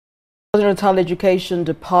KwaZulu-Natal Education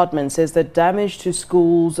Department says that damage to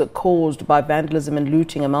schools caused by vandalism and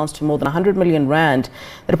looting amounts to more than 100 million rand.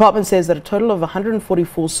 The department says that a total of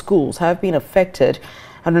 144 schools have been affected.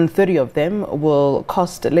 130 of them will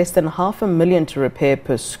cost less than $500,000 to repair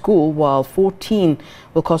per school, while 14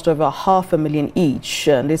 will cost over $500,000 each.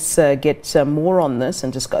 Let's get more on this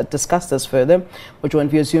and discuss this further. We're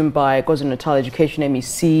joined via Zoom by KwaZulu-Natal Education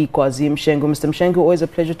MEC, Kwazi, Mshengu. Mr. Mshengu, always a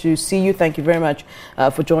pleasure to see you. Thank you very much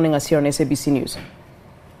for joining us here on SABC News.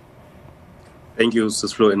 Thank you,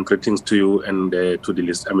 Sisflo, and greetings to you and to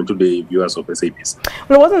the viewers of SABC.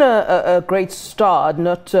 Well, it wasn't a great start,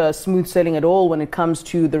 not smooth sailing at all when it comes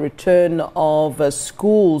to the return of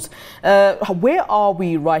schools. Where are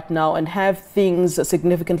we right now, and have things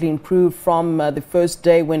significantly improved from the first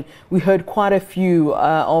day when we heard quite a few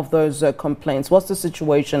of those complaints? What's the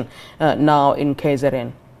situation now in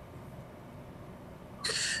KZN?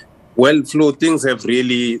 Well, Flo, things have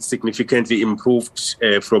really significantly improved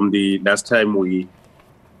from the last time from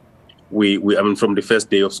the first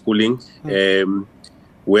day of schooling.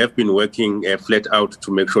 We have been working flat out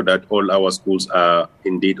to make sure that all our schools are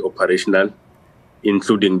indeed operational,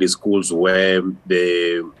 including the schools where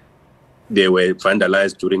they were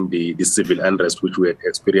vandalized during the civil unrest which we had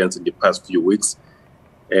experienced in the past few weeks.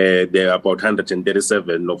 There are about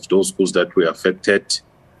 137 of those schools that were affected.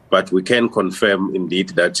 But we can confirm indeed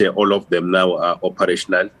that all of them now are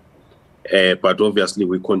operational. But obviously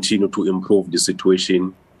we continue to improve the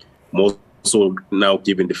situation, more so now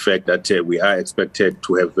given the fact that we are expected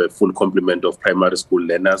to have a full complement of primary school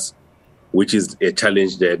learners, which is a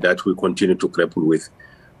challenge that we continue to grapple with.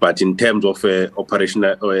 But in terms of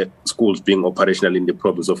operational schools being operational in the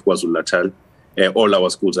province of KwaZulu-Natal, all our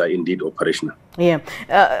schools are indeed operational. Yeah.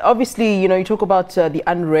 Obviously, you talk about the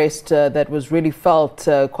unrest that was really felt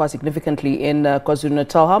quite significantly in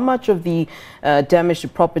KwaZulu-Natal. How much of the damage to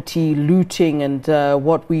property, looting, and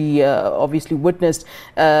what we obviously witnessed,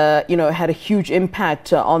 had a huge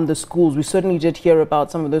impact on the schools? We certainly did hear about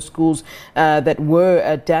some of those schools that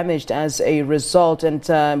were damaged as a result, and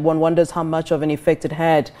one wonders how much of an effect it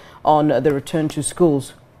had on the return to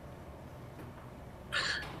schools.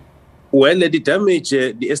 Well, the damage,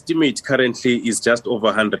 the estimate currently is just over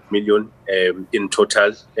 100 million in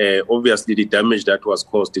total. Obviously, the damage that was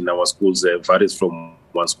caused in our schools varies from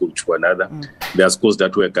one school to another. There are schools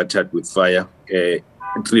that were gutted with fire, 3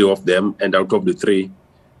 of them, and out of the 3,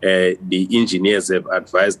 the engineers have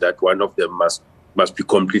advised that one of them must be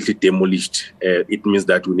completely demolished. It means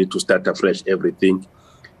that we need to start afresh everything.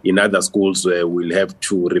 In other schools, we'll have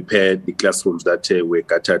to repair the classrooms that were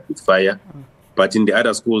gutted with fire. But in the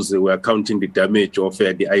other schools, we are counting the damage of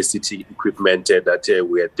the ICT equipment that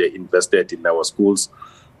we had invested in our schools,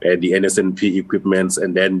 the NSNP equipments,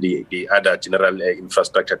 and then the other general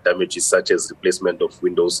infrastructure damages such as replacement of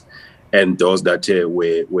windows and doors that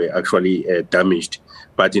were actually damaged.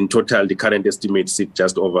 But in total, the current estimate is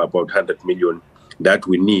just over about 100 million that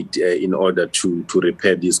we need in order to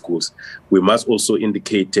repair these schools. We must also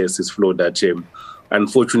indicate, Sisflo, that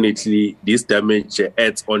unfortunately, this damage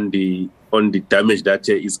adds on the damage that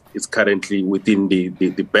is currently within the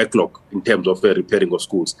backlog in terms of repairing of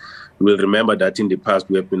schools. You will remember that in the past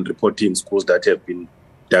we have been reporting schools that have been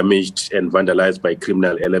damaged and vandalized by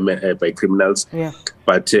criminals. Yeah.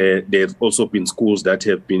 But there have also been schools that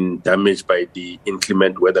have been damaged by the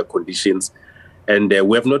inclement weather conditions. And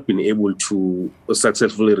we have not been able to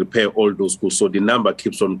successfully repair all those schools. So the number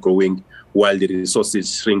keeps on growing while the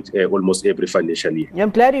resources shrink almost every financial year.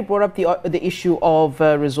 I'm glad you brought up the issue of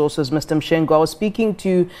resources, Mr. Mshengu. I was speaking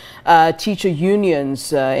to teacher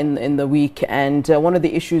unions in the week, and one of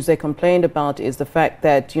the issues they complained about is the fact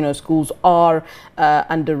that schools are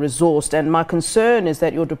under-resourced. And my concern is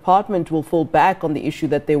that your department will fall back on the issue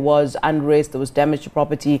that there was unrest, there was damage to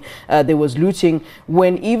property, there was looting,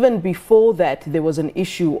 when even before that there was an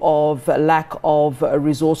issue of lack of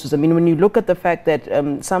resources. I mean, when you look at the fact that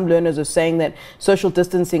some learners are saying that social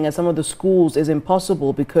distancing at some of the schools is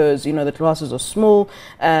impossible because the classes are small,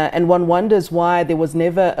 and one wonders why there was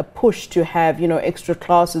never a push to have extra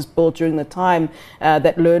classes built during the time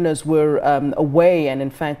that learners were away and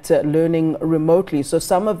in fact learning remotely. So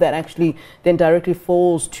some of that actually then directly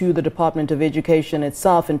falls to the Department of Education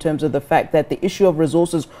itself in terms of the fact that the issue of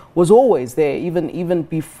resources was always there even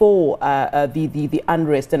before the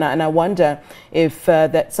unrest, and I wonder if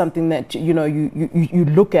that's something that you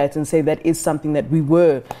look at and say that is something that we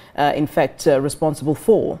were in fact responsible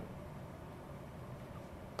for.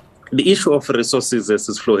 The issue of resources,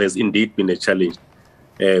 Sisflo, has indeed been a challenge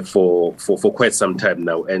for quite some time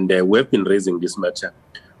now, and we have been raising this matter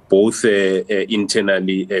both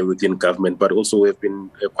internally within government, but also we have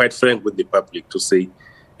been quite frank with the public to say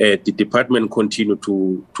the department continued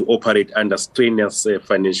to operate under strenuous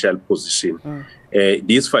financial position.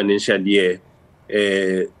 This financial year,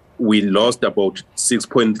 we lost about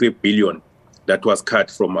 6.3 billion that was cut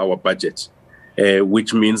from our budget,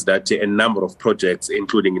 which means that a number of projects,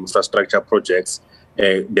 including infrastructure projects,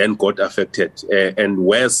 then got affected. And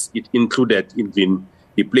whereas it included even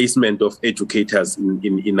the placement of educators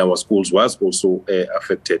in our schools was also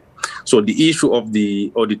affected. So the issue of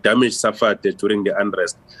the damage suffered during the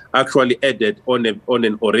unrest actually added on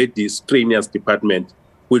an already strenuous department,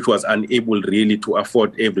 which was unable really to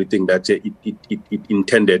afford everything that it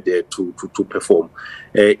intended to perform.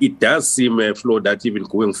 It does seem, Flo, that even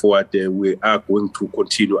going forward, we are going to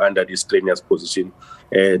continue under this strenuous position.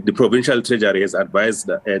 The provincial treasury has advised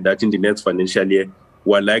that in the next financial year,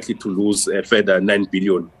 we are likely to lose a further 9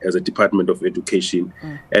 billion as a Department of Education.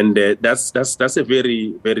 And that's a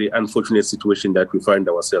very, very unfortunate situation that we find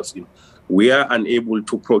ourselves in. We are unable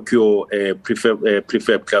to procure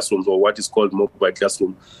prefab classrooms, or what is called mobile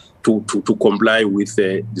classroom, to comply with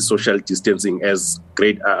the social distancing as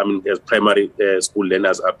primary school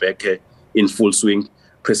learners are back in full swing,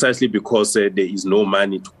 precisely because there is no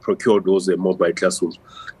money to procure those mobile classrooms.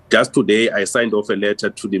 Just today, I signed off a letter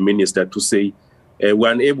to the minister to say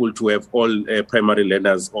we're unable to have all primary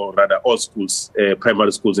learners, or rather all schools,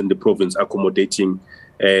 primary schools in the province accommodating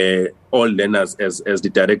all learners as the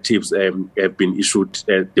directives have been issued,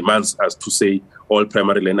 demands us to say all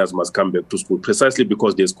primary learners must come back to school, precisely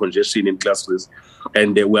because there's congestion in classes,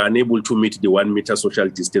 and we're unable to meet the 1 meter social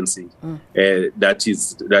distancing that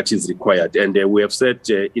is required. And we have said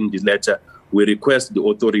in the letter, we request the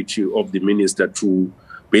authority of the minister to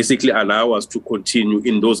basically allow us to continue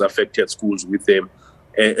in those affected schools with a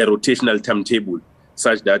rotational timetable,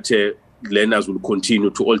 such that learners will continue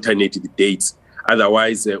to alternate the dates.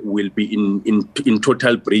 Otherwise, we'll be in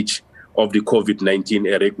total breach of the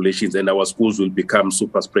COVID-19 regulations, and our schools will become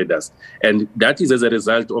super spreaders. And that is as a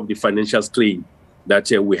result of the financial strain that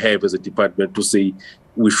we have as a department to say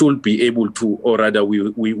we should be able to, or rather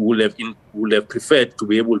we will have preferred to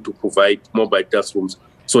be able to provide mobile classrooms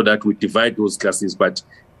so that we divide those classes. But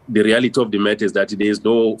the reality of the matter is that there is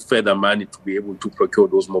no further money to be able to procure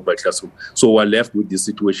those mobile classrooms. So we're left with this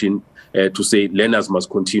situation to say learners must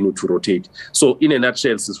continue to rotate. So in a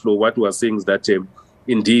nutshell, Flo, what we are saying is that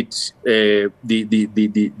indeed the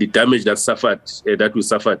damage that we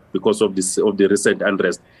suffered because of the recent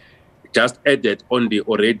unrest just added on the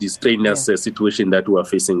already strenuous situation that we are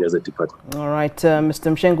facing as a department. All right,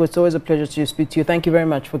 Mr. Mshengu, it's always a pleasure to speak to you. Thank you very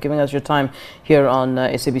much for giving us your time here on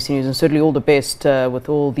SABC News, and certainly all the best with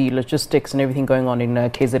all the logistics and everything going on in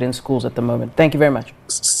KZN schools at the moment. Thank you very much.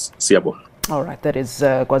 Siyabo. All right, that is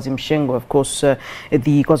Kwazi Mshengu, of course, the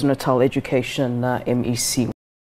KwaZulu-Natal Education MEC.